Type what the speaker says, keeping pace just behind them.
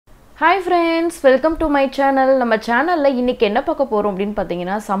Hi friends, welcome to my channel. நம்ம சேனல்ல இன்னைக்கு என்ன பார்க்க போறோம் அப்படினு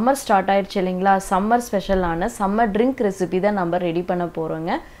பாத்தீங்கன்னா சம்மர் ஸ்டார்ட் ஆயிருச்சு இல்லீங்களா சம்மர் ஸ்பெஷலான சம்மர் ட்ரிங்க் ரெசிபி தான் நம்ம ரெடி பண்ண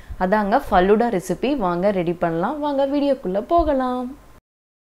போறோங்க அதாங்க ஃபலூடா ரெசிபி வாங்க ரெடி பண்ணலாம் வாங்க வீடியோக்குள்ள போகலாம்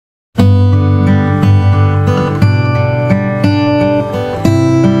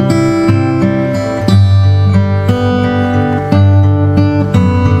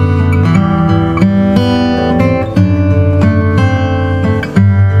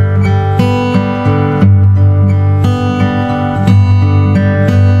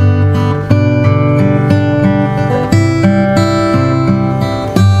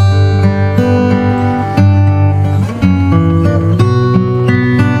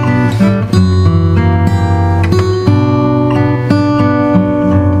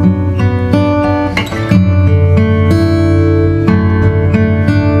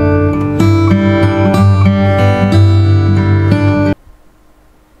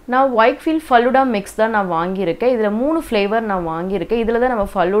நான் Weikfield Falooda mix தான் நான் வாங்கி இருக்கேன் இதுல மூணு ஃப்ளேவர் நான் வாங்கி இருக்கேன் இதுல தான் நம்ம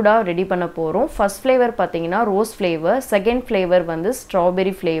Falooda ரெடி பண்ண போறோம் ஃபர்ஸ்ட் ஃப்ளேவர் பாத்தீங்கன்னா ரோஸ் ஃப்ளேவர் செகண்ட் ஃப்ளேவர் வந்து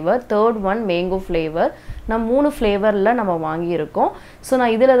strawberry flavour third one mango flavour நான் மூணு ஃப்ளேவர்ல நம்ம வாங்கி இருக்கோம் சோ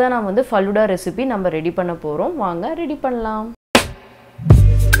நான் இதுல தான் நான் வந்து Falooda ரெசிபி நம்ம ரெடி பண்ண போறோம் வாங்க ரெடி பண்ணலாம்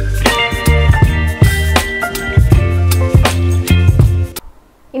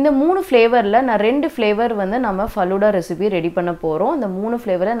இந்த மூணு ஃப்ளேவர்ல நான் ரெண்டு ஃப்ளேவர் வந்து நம்ம Falooda ரெசிபி ரெடி பண்ண போறோம் அந்த மூணு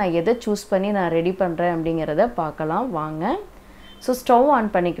ஃப்ளேவரை நான் எதை चूஸ் பண்ணி நான் ரெடி பண்றேன் அப்படிங்கறத பார்க்கலாம் வாங்க சோ ஸ்டவ் ஆன்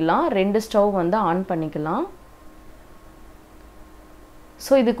பண்ணிக்கலாம் ரெண்டு ஸ்டவ் வந்து ஆன் பண்ணிக்கலாம்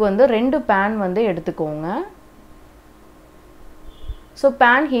சோ இதுக்கு வந்து ரெண்டு pan வந்து எடுத்துக்கோங்க சோ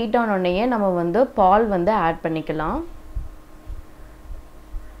pan ஹீட் ஆன உடனே நம்ம வந்து பால் வந்து ஆட் பண்ணிக்கலாம்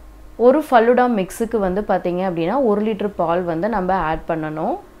ஒரு Falooda மிக்ஸ்க்கு வந்து பாத்தீங்க அப்படினா 1 லிட்டர் பால் வந்து நம்ம ஆட்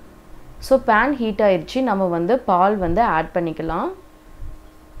பண்ணனும் சோ pan ஹீட் ஆயிருச்சு நம்ம வந்து பால் வந்து ஆட் பண்ணிக்கலாம்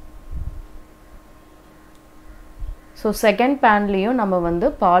சோ செகண்ட் panலயும் நம்ம வந்து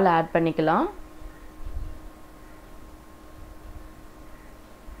பால் ஆட் பண்ணிக்கலாம்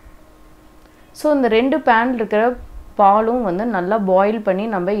சோ இந்த ரெண்டு panல இருக்கிற பாலும் வந்து நல்லா பாயில் பண்ணி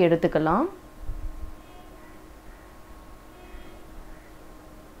நம்ம எடுத்துக்கலாம்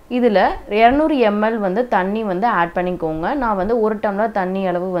இதுல 200 ml வந்து தண்ணி வந்து ஆட் பண்ணிக்கோங்க நான் வந்து 1 டம்ளர் தண்ணி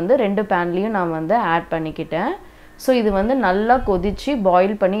அளவு வந்து ரெண்டு panலயும் நான் வந்து ஆட் பண்ணிக்கிட்டேன் சோ இது வந்து நல்லா கொதிச்சி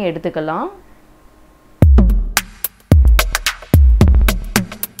பாயில் பண்ணி எடுத்துக்கலாம்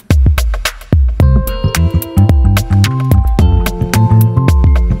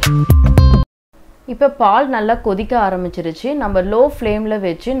இப்ப பால் நல்லா கொதிக்க ஆரம்பிச்சிருச்சு நம்ம லோ ஃப்ளேம்ல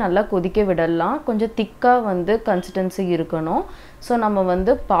வெச்சு நல்லா கொதிக்க விடலாம் கொஞ்சம் திக்கா வந்து கன்சிஸ்டன்சி இருக்கணும் சோ நம்ம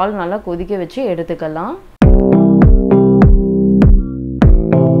வந்து பால் நல்லா கொதிக்க வெச்சு எடுத்துக்கலாம்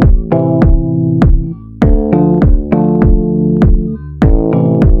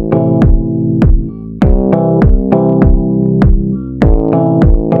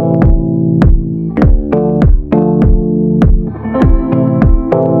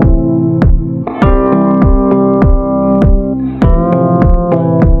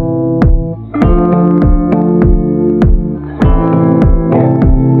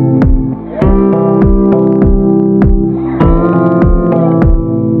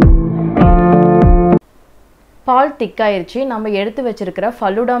பால் திக் ஆயிருச்சு நம்ம எடுத்து வச்சிருக்கிற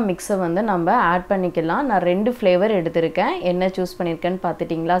Falooda மிக்ஸை வந்து நம்ம ஆட் பண்ணிக்கலாம் நான் ரெண்டு ஃப்ளேவர் எடுத்துர்க்கேன் என்ன चूஸ் பண்ணிருக்கேன்னு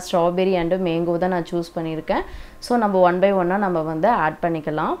பாத்துட்டீங்களா ஸ்ட்ராபெரி and மேங்கோ தான் நான் चूஸ் பண்ணிருக்கேன் சோ நம்ம 1 by 1 நம்ம வந்து ஆட்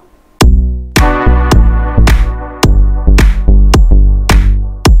பண்ணிக்கலாம்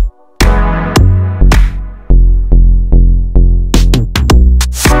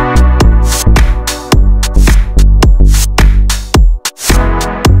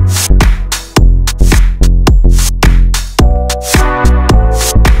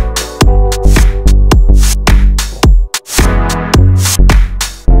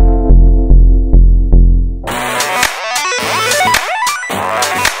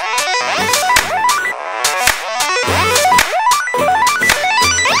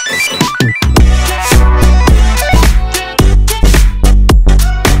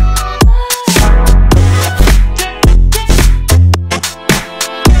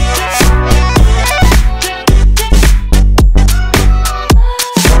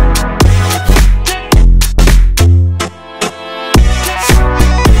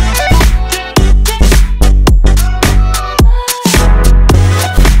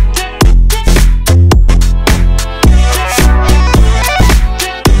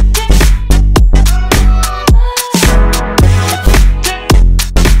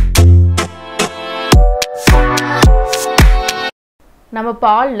நம்ம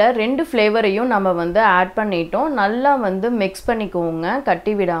பால்ல ரெண்டு ஃப்ளேவரையும் நம்ம வந்து ஆட் பண்ணிட்டோம். நல்லா வந்து மிக்ஸ் பண்ணிக்கோங்க,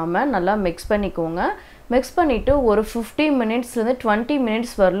 கட்டி விடாம நல்லா மிக்ஸ் பண்ணிக்கோங்க. மிக்ஸ் பண்ணிட்டு ஒரு 15 மினிட்ஸ்லேருந்து 20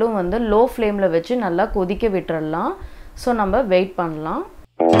 மினிட்ஸ் வரலும் வந்து லோ ஃப்ளேமில் வச்சு நல்லா கொதிக்க விட்டுறலாம். ஸோ நம்ம வெயிட் பண்ணலாம்.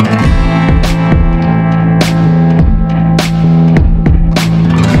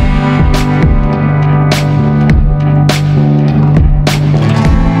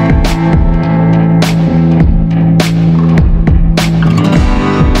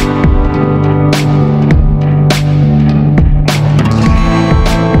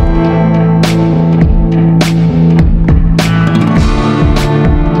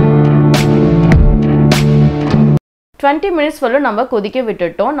 டுவெண்ட்டி மினிட்ஸ் வரலும் நம்ம கொதிக்க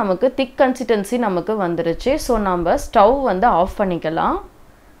விட்டுட்டோம். நமக்கு திக் கன்சிஸ்டன்சி நமக்கு வந்துருச்சு. ஸோ நம்ம ஸ்டவ் வந்து ஆஃப் பண்ணிக்கலாம்.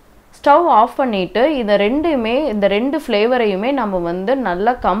 ஸ்டவ் ஆஃப் பண்ணிவிட்டு இந்த ரெண்டு ஃப்ளேவரையுமே நம்ம வந்து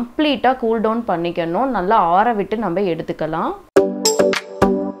நல்லா கம்ப்ளீட்டாக கூல் டவுன் பண்ணிக்கணும். நல்லா ஆற விட்டு நம்ம எடுத்துக்கலாம்.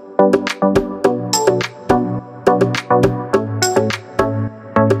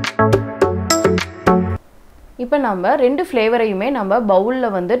 இப்போ நம்ம ரெண்டு ஃப்ளேவரையுமே நம்ம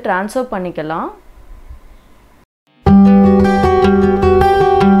பவுலில் வந்து ட்ரான்ஸ்ஃபர் பண்ணிக்கலாம்.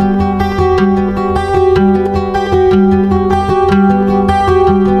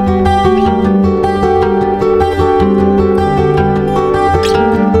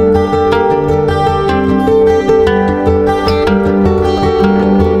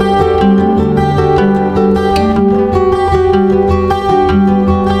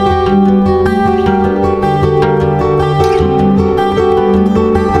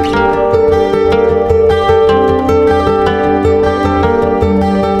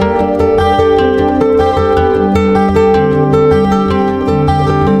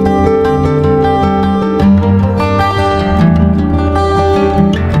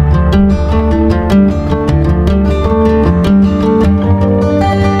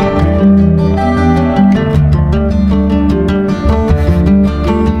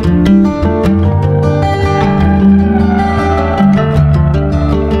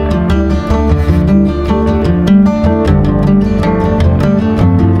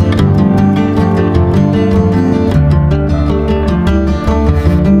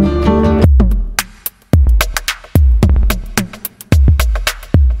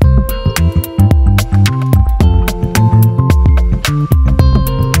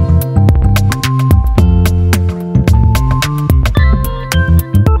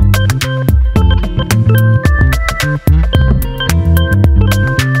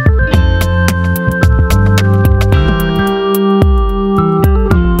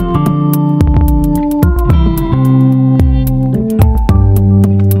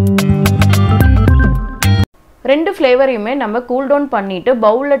 ரெண்டு ஃப்ளேவரையுமே நம்ம கூல் டவுன் பண்ணிவிட்டு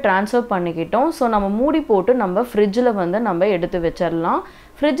பவுலில் ட்ரான்ஸ்ஃபர் பண்ணிக்கிட்டோம். ஸோ நம்ம மூடி போட்டு நம்ம ஃப்ரிட்ஜில் வந்து நம்ம எடுத்து வச்சிடலாம்.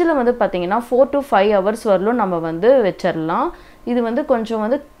 ஃப்ரிட்ஜில் வந்து பார்த்திங்கன்னா 4 to 5 hours வரலும் நம்ம வந்து வச்சிடலாம். இது வந்து கொஞ்சம்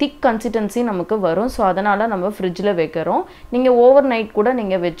வந்து திக் கன்சிஸ்டன்சி நமக்கு வரும். ஸோ அதனால் நம்ம ஃப்ரிட்ஜில் வைக்கிறோம். நீங்கள் ஓவர் நைட் கூட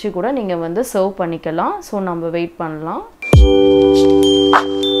நீங்கள் வச்சு கூட நீங்கள் வந்து சர்வ் பண்ணிக்கலாம். ஸோ நம்ம வெயிட் பண்ணலாம்.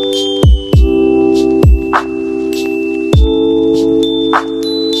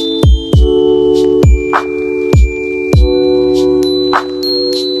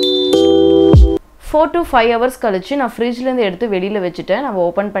 ஃபோர் to 5 hours கழிச்சு நான் ஃப்ரிட்ஜ்லேருந்து எடுத்து வெளியில் வச்சுட்டேன். நம்ம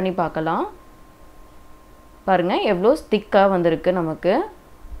ஓப்பன் பண்ணி பார்க்கலாம். பாருங்கள் எவ்வளோ திக்காக வந்திருக்கு நமக்கு.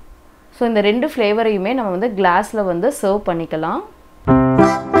 ஸோ இந்த ரெண்டு ஃப்ளேவரையுமே நம்ம வந்து கிளாஸில் வந்து சர்வ் பண்ணிக்கலாம்.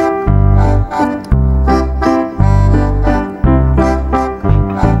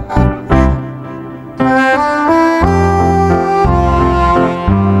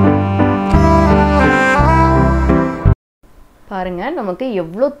 பாருங்கள் நமக்கு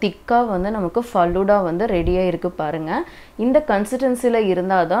எவ்வளோ திக்காக வந்து நமக்கு ஃபலூடா வந்து ரெடியாக இருக்குது. பாருங்கள் இந்த கன்சிஸ்டன்சியில்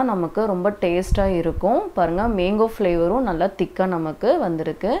இருந்தால் தான் நமக்கு ரொம்ப டேஸ்ட்டாக இருக்கும். பாருங்கள் மேங்கோ ஃப்ளேவரும் நல்லா திக்காக நமக்கு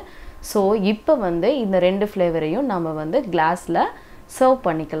வந்திருக்கு. ஸோ இப்போ வந்து இந்த ரெண்டு ஃப்ளேவரையும் நம்ம வந்து கிளாஸில் சர்வ்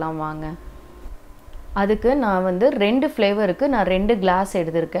பண்ணிக்கலாம் வாங்க. அதுக்கு நான் வந்து ரெண்டு ஃப்ளேவருக்கு நான் 2 கிளாஸ்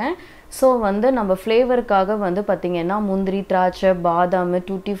எடுத்திருக்கேன். ஸோ வந்து நம்ம ஃப்ளேவருக்காக வந்து பார்த்திங்கன்னா முந்திரி, திராட்சை, பாதாம்,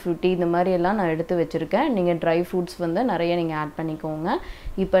 டூட்டி ஃப்ரூட்டி இந்த மாதிரி எல்லாம் நான் எடுத்து வச்சுருக்கேன். நீங்கள் ட்ரை ஃப்ரூட்ஸ் வந்து நிறைய நீங்கள் ஆட் பண்ணிக்கோங்க.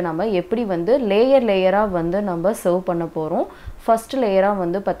 இப்போ நம்ம எப்படி வந்து லேயராக வந்து நம்ம சர்வ் பண்ண போகிறோம். ஃபஸ்ட்டு லேயராக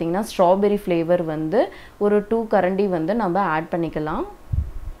வந்து பார்த்திங்கன்னா ஸ்ட்ராபெரி ஃப்ளேவர் வந்து ஒரு 2 கரண்டி வந்து நம்ம ஆட் பண்ணிக்கலாம்.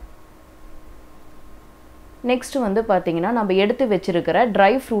 நெக்ஸ்ட் வந்து பார்த்திங்கன்னா நம்ம எடுத்து வச்சுருக்கிற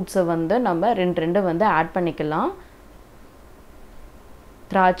ட்ரை ஃப்ரூட்ஸை வந்து நம்ம 2 வந்து ஆட் பண்ணிக்கலாம்.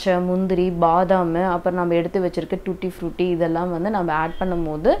 திராட்சை, முந்திரி, பாதாம், அப்புறம் நம்ம எடுத்து வச்சுருக்க டூட்டி ஃப்ரூட்டி இதெல்லாம் வந்து நம்ம ஆட்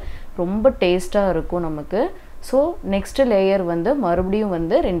பண்ணும்போது ரொம்ப டேஸ்ட்டாக இருக்கும் நமக்கு. ஸோ நெக்ஸ்ட்டு லேயர் வந்து மறுபடியும்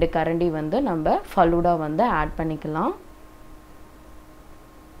வந்து 2 கரண்டி வந்து நம்ம ஃபலூடா வந்து ஆட் பண்ணிக்கலாம்.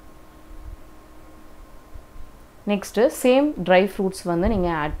 நெக்ஸ்ட் சேம் ட்ரை ஃப்ரூட்ஸ் வந்து நீங்க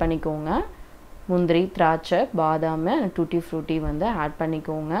ஆட் பண்ணிக்கோங்க. முந்திரி, திராட்சை, பாதாம், டூட்டி ஃப்ரூட்டி வந்து ஆட்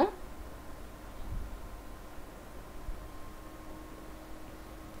பண்ணிக்கோங்க.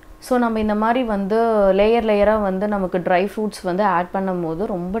 ஸோ நம்ம இந்த மாதிரி வந்து லேயராக வந்து நமக்கு ட்ரை ஃப்ரூட்ஸ் வந்து ஆட் பண்ணும்போது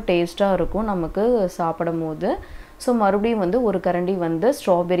ரொம்ப டேஸ்ட்டாக இருக்கும் நமக்கு சாப்பிடும் போது. ஸோ மறுபடியும் வந்து ஒரு கரண்டி வந்து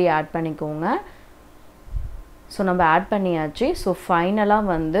ஸ்ட்ராபெரி ஆட் பண்ணிக்கோங்க. ஸோ நம்ம ஆட் பண்ணியாச்சு. ஸோ ஃபைனலாக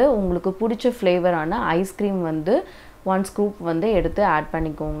வந்து உங்களுக்கு பிடிச்ச ஃப்ளேவரான ஐஸ்கிரீம் வந்து 1 ஸ்கூப் வந்து எடுத்து ஆட்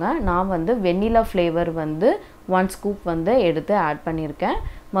பண்ணிக்கோங்க. நான் வந்து வெண்ணிலா ஃப்ளேவர் வந்து 1 ஸ்கூப் வந்து எடுத்து ஆட் பண்ணியிருக்கேன்.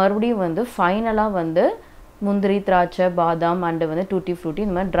 மறுபடியும் வந்து ஃபைனலாக வந்து முந்திரி, திராட்சை, பாதாம் அண்டு வந்து டூட்டி ஃப்ரூட்டி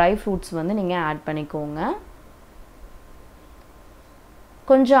இந்த மாதிரி ட்ரை ஃப்ரூட்ஸ் வந்து நீங்கள் ஆட் பண்ணிக்கோங்க.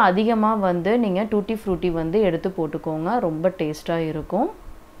 கொஞ்சம் அதிகமாக வந்து நீங்கள் டூட்டி ஃப்ரூட்டி வந்து எடுத்து போட்டுக்கோங்க. ரொம்ப டேஸ்ட்டாக இருக்கும்.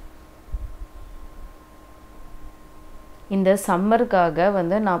 இந்த சம்மருக்காக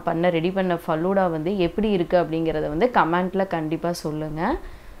வந்து நான் ரெடி பண்ண ஃபலூடா வந்து எப்படி இருக்குது அப்படிங்கிறத வந்து கமெண்ட்டில் கண்டிப்பாக சொல்லுங்கள்.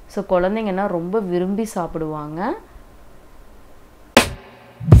 ஸோ குழந்தைங்கன்னா ரொம்ப விரும்பி சாப்பிடுவாங்க.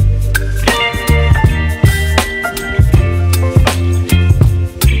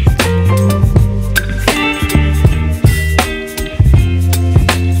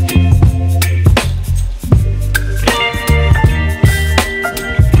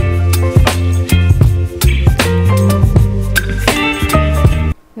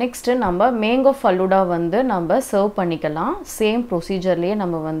 நெக்ஸ்ட் நம்ம மேங்கோ ஃபலூடா வந்து நம்ம சர்வ் பண்ணிக்கலாம். சேம் ப்ரொசீஜர்லேயே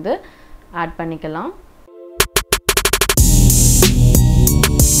நம்ம வந்து ஆட் பண்ணிக்கலாம்.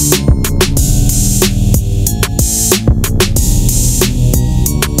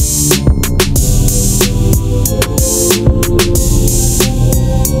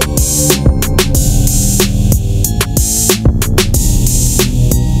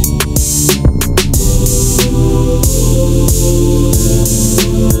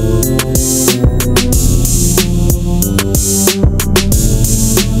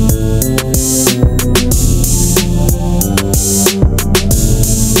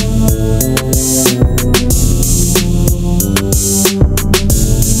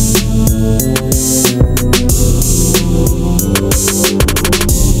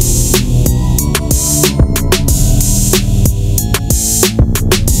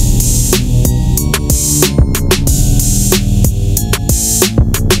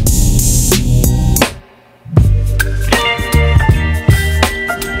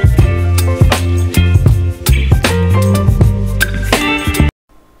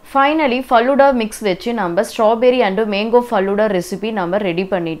 ஃபைனலி ஃபலூடா மிக்ஸ் வச்சு நம்ம strawberry and mango falooda recipe நம்ம ரெடி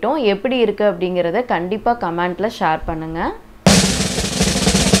பண்ணிட்டோம். எப்படி இருக்குது அப்படிங்கிறத கண்டிப்பாக கமெண்ட்டில் ஷேர் பண்ணுங்கள்.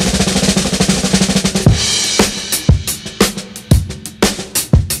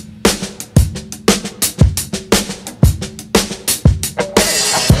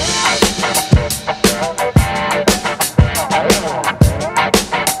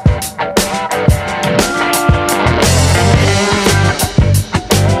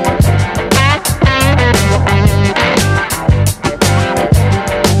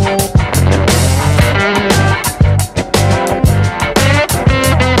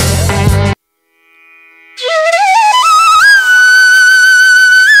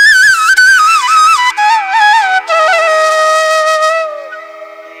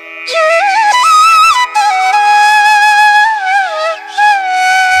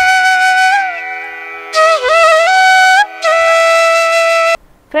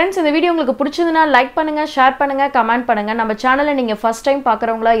 ஃப்ரெண்ட்ஸ், இந்த வீடியோ உங்களுக்கு பிடிச்சதுன்னா லைக் பண்ணுங்கள், ஷேர் பண்ணுங்கள், கமெண்ட் பண்ணுங்கள். நம்ம சேனலை நீங்கள் ஃபஸ்ட் டைம்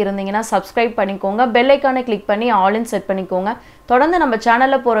பார்க்குறவங்களா இருந்தீங்கன்னா சப்ஸ்கிரைப் பண்ணிக்கோங்க. பெல் ஐக்கானை கிளிக் பண்ணி ஆல் இன் செட் பண்ணிக்கோங்க. தொடர்ந்து நம்ம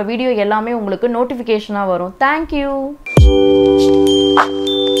சேனலில் போகிற வீடியோ எல்லாமே உங்களுக்கு நோட்டிஃபிகேஷனாக வரும். தேங்க்யூ.